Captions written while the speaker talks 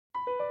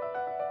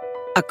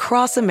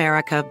Across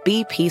America,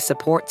 BP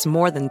supports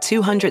more than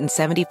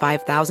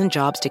 275,000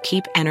 jobs to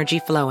keep energy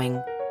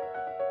flowing.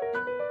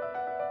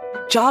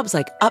 Jobs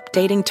like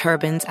updating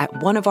turbines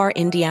at one of our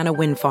Indiana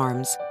wind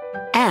farms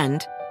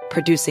and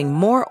producing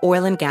more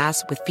oil and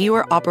gas with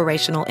fewer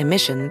operational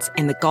emissions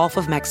in the Gulf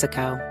of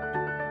Mexico.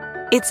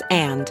 It's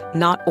and,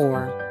 not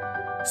or.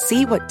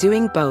 See what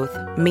doing both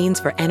means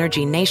for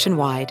energy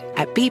nationwide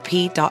at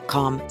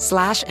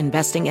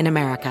bp.com/investing in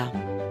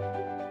America.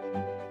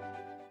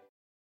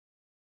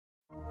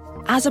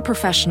 As a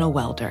professional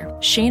welder,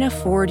 Shayna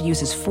Ford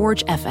uses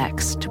Forge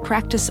FX to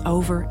practice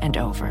over and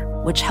over,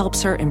 which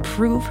helps her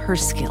improve her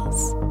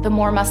skills. The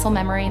more muscle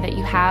memory that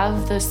you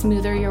have, the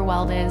smoother your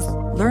weld is.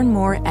 Learn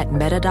more at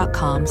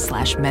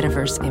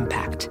meta.com/metaverse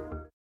impact.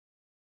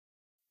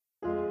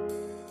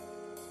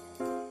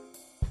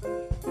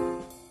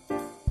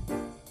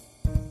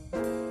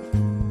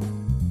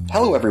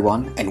 Hello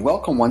everyone, and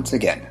welcome once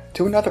again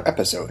to another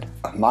episode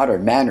of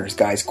Modern Manners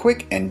Guy's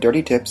quick and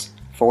dirty tips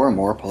for a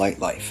more polite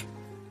life.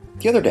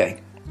 The other day,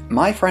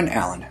 my friend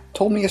Alan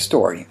told me a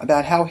story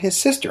about how his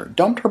sister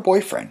dumped her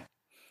boyfriend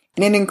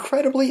in an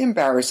incredibly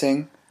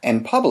embarrassing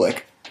and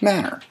public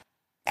manner.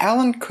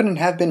 Alan couldn't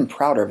have been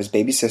prouder of his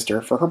baby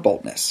sister for her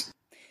boldness.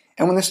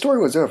 And when the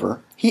story was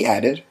over, he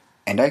added,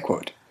 and I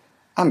quote,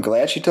 "I'm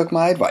glad she took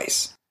my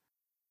advice."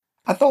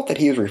 I thought that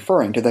he was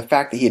referring to the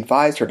fact that he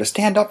advised her to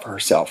stand up for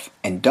herself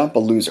and dump a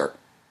loser.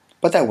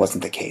 But that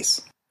wasn't the case.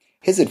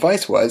 His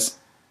advice was,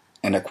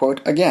 and I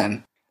quote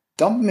again,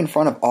 dump him in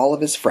front of all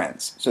of his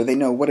friends so they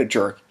know what a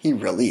jerk he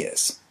really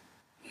is.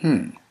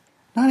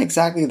 Not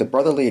exactly the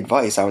brotherly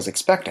advice I was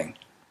expecting.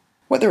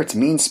 Whether it's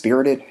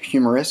mean-spirited,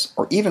 humorous,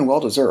 or even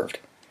well-deserved,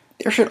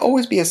 there should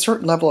always be a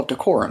certain level of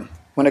decorum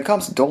when it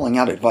comes to doling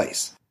out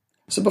advice.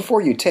 So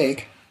before you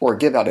take, or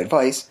give out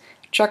advice,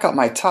 check out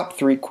my top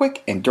 3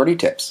 quick and dirty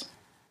tips.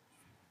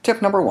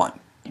 Tip number 1.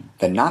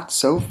 The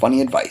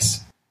not-so-funny advice.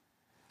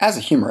 As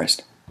a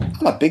humorist,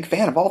 I'm a big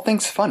fan of all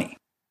things funny.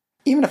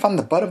 Even if I'm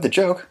the butt of the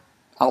joke,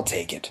 I'll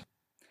take it.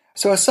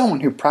 So as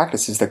someone who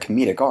practices the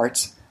comedic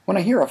arts, when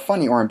I hear a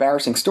funny or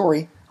embarrassing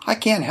story, I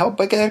can't help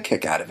but get a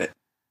kick out of it.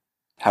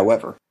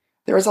 However,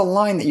 there is a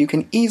line that you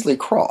can easily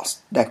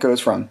cross that goes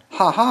from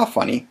ha-ha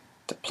funny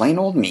to plain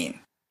old mean.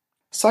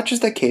 Such is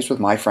the case with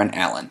my friend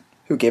Alan,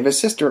 who gave his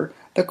sister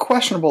the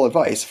questionable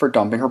advice for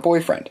dumping her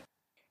boyfriend.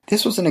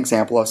 This was an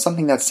example of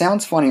something that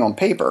sounds funny on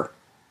paper,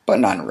 but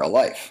not in real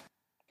life.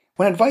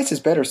 When advice is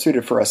better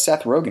suited for a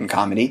Seth Rogen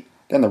comedy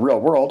than the real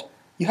world,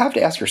 you have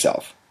to ask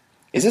yourself,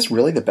 is this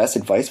really the best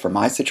advice for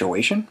my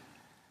situation?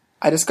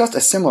 I discussed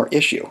a similar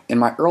issue in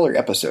my earlier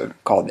episode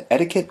called The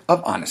Etiquette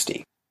of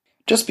Honesty.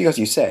 Just because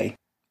you say,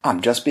 I'm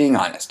just being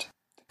honest,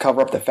 to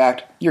cover up the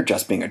fact you're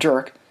just being a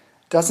jerk,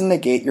 doesn't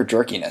negate your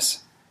jerkiness.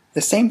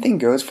 The same thing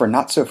goes for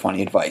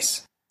not-so-funny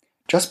advice.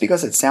 Just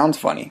because it sounds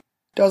funny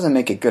doesn't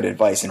make it good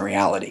advice in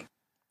reality.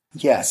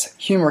 Yes,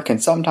 humor can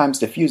sometimes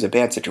diffuse a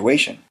bad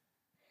situation,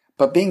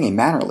 but being a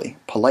mannerly,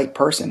 polite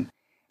person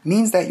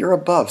means that you're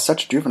above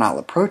such juvenile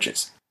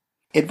approaches.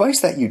 Advice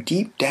that you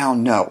deep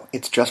down know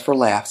it's just for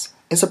laughs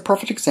is a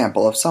perfect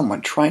example of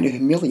someone trying to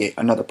humiliate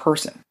another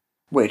person,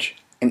 which,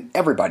 in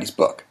everybody's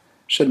book,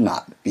 should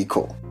not be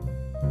cool.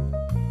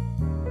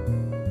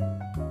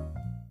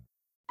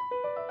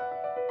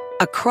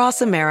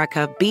 Across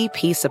America,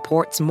 BP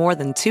supports more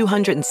than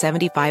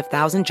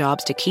 275,000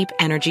 jobs to keep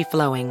energy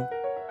flowing.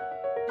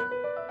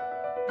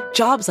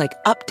 Jobs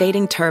like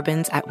updating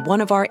turbines at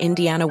one of our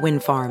Indiana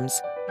wind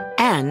farms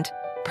and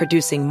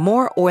producing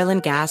more oil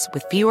and gas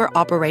with fewer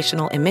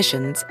operational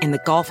emissions in the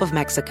Gulf of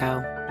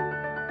Mexico.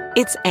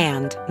 It's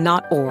and,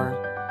 not or.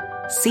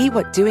 See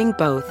what doing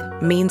both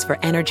means for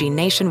energy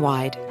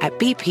nationwide at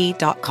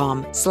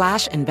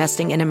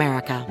bp.com/investing in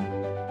America.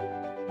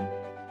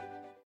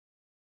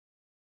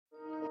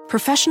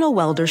 Professional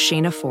welder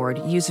Shayna Ford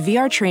used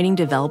VR training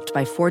developed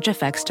by Forge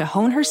FX to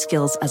hone her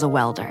skills as a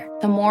welder.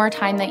 The more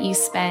time that you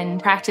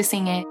spend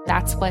practicing it,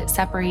 that's what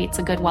separates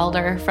a good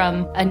welder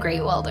from a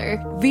great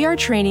welder. VR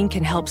training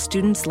can help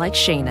students like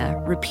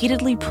Shayna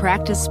repeatedly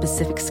practice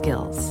specific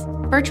skills.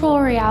 Virtual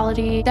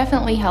reality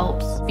definitely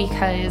helps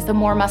because the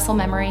more muscle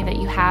memory that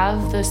you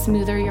have, the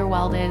smoother your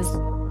weld is.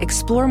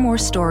 Explore more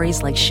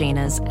stories like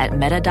Shayna's at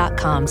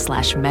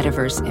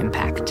meta.com/metaverse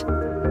impact.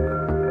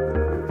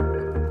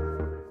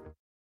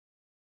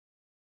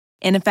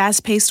 In a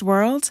fast-paced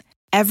world,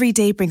 every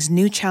day brings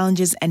new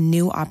challenges and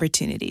new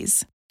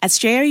opportunities. At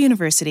Strayer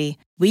University,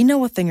 we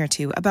know a thing or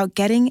two about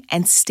getting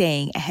and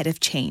staying ahead of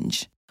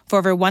change. For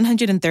over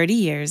 130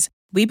 years,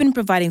 we've been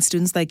providing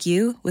students like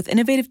you with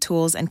innovative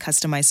tools and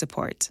customized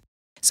support,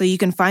 so you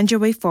can find your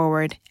way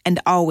forward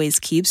and always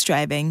keep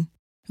striving.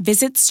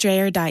 Visit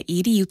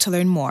strayer.edu to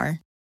learn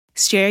more.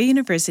 Strayer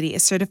University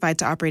is certified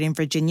to operate in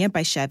Virginia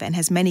by Chev and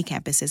has many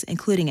campuses,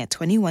 including at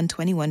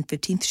 2121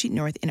 15th Street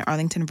North in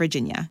Arlington,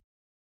 Virginia.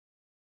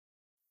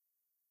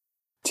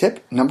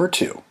 Tip number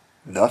 2.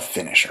 The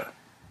finisher.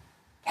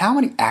 How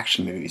many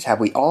action movies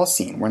have we all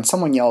seen when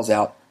someone yells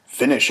out,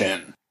 "Finish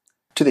him,"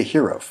 to the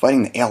hero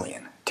fighting the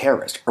alien,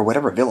 terrorist, or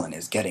whatever villain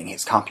is getting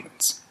his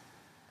comeuppance?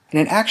 In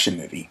an action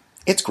movie,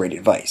 it's great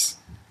advice.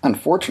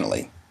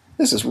 Unfortunately,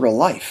 this is real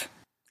life.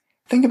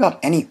 Think about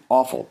any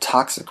awful,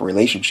 toxic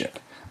relationship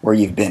where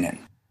you've been in.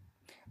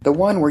 The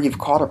one where you've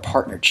caught a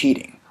partner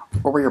cheating,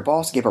 or where your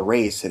boss gave a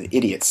raise to the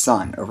idiot's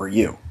son over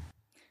you.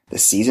 The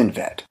seasoned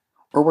vet,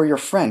 or where your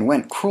friend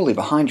went cruelly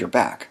behind your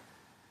back.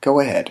 Go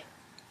ahead,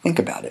 think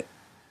about it.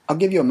 I'll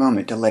give you a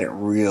moment to let it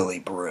really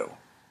brew.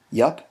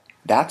 Yup,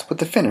 that's what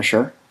the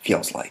finisher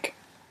feels like.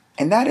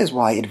 And that is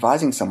why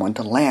advising someone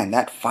to land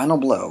that final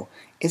blow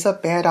is a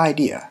bad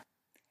idea,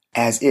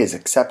 as is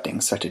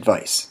accepting such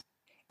advice.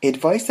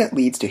 Advice that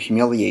leads to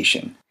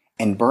humiliation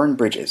and burned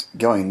bridges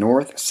going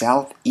north,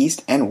 south,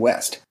 east, and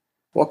west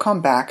will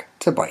come back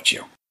to bite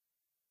you.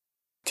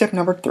 Tip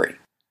number 3,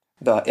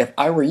 the if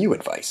I were you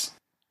advice.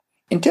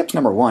 In tips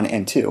number 1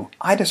 and 2,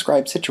 I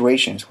describe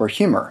situations where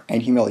humor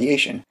and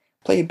humiliation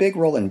play a big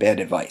role in bad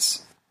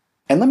advice.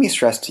 And let me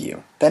stress to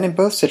you that in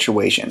both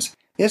situations,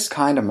 this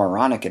kind of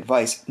moronic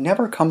advice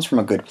never comes from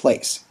a good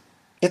place.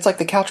 It's like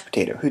the couch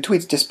potato who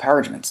tweets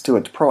disparagements to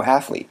its pro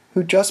athlete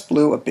who just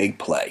blew a big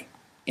play.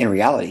 In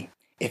reality,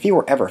 if he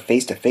were ever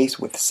face to face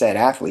with said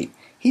athlete,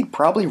 he'd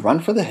probably run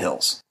for the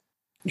hills.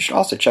 You should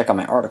also check out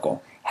my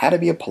article, How to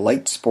Be a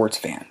Polite Sports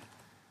Fan.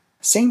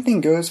 Same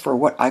thing goes for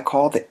what I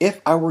call the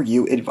if I were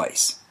you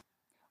advice.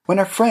 When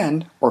a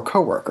friend or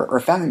coworker or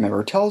family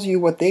member tells you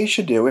what they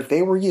should do if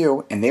they were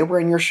you and they were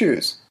in your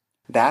shoes,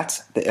 that's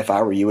the if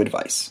I were you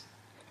advice.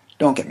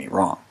 Don't get me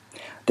wrong.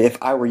 The if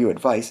I were you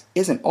advice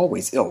isn't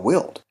always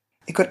ill-willed.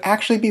 It could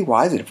actually be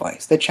wise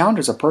advice that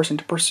challenges a person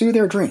to pursue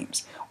their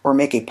dreams or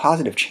make a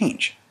positive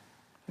change.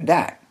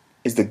 That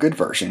is the good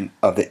version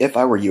of the if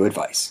I were you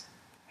advice.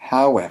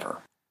 However,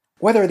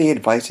 whether the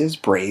advice is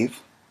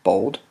brave,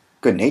 bold,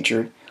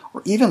 good-natured,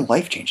 or even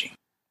life-changing,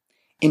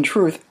 in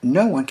truth,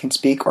 no one can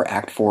speak or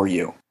act for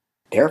you.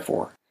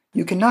 Therefore,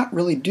 you cannot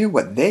really do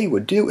what they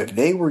would do if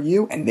they were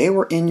you and they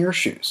were in your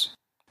shoes.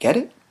 Get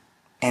it?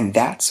 And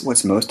that's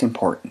what's most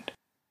important.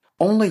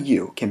 Only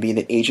you can be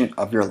the agent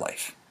of your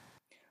life.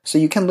 So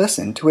you can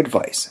listen to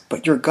advice,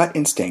 but your gut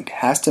instinct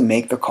has to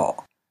make the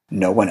call.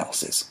 No one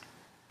else's.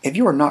 If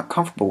you are not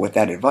comfortable with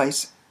that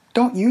advice,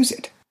 don't use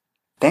it.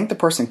 Thank the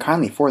person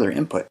kindly for their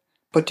input,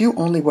 but do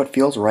only what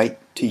feels right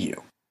to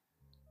you.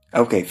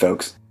 Okay,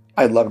 folks,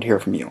 I'd love to hear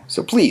from you,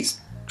 so please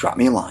drop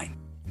me a line.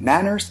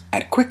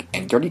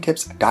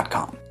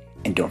 manners@quickanddirtytips.com.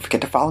 And don't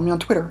forget to follow me on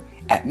Twitter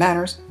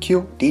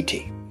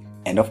 @mannersqdt.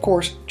 And of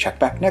course, check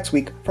back next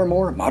week for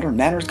more Modern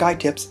Manners Guide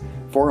tips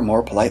for a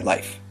more polite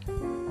life.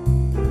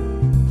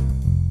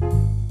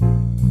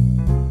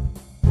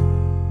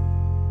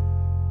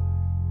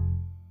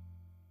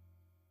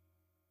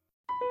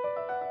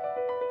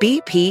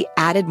 BP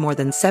added more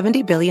than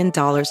 $70 billion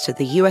to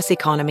the U.S.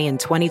 economy in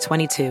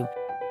 2022.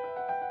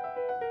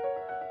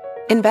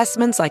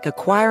 Investments like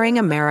acquiring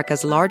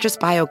America's largest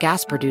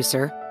biogas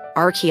producer,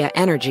 Archaea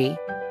Energy,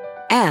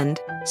 and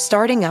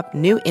starting up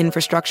new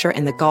infrastructure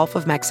in the Gulf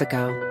of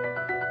Mexico.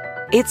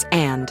 It's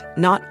and,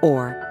 not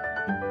or.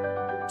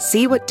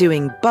 See what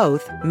doing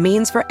both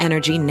means for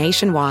energy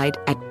nationwide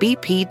at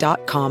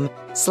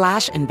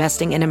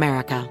bp.com/investing in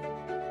America.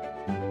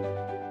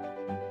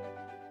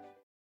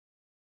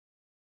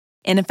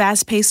 In a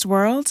fast-paced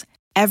world,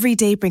 every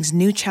day brings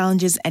new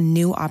challenges and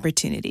new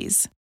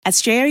opportunities. At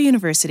Strayer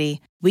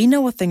University, we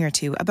know a thing or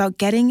two about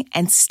getting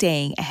and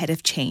staying ahead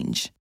of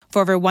change.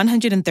 For over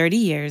 130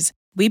 years,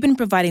 we've been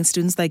providing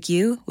students like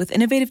you with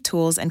innovative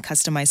tools and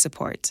customized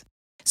support,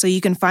 so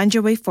you can find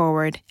your way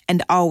forward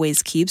and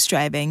always keep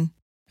striving.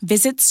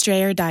 Visit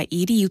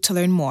strayer.edu to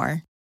learn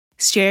more.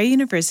 Strayer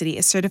University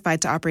is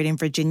certified to operate in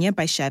Virginia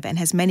by Chev and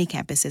has many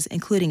campuses,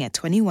 including at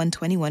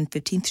 2121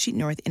 15th Street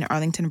North in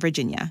Arlington,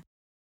 Virginia.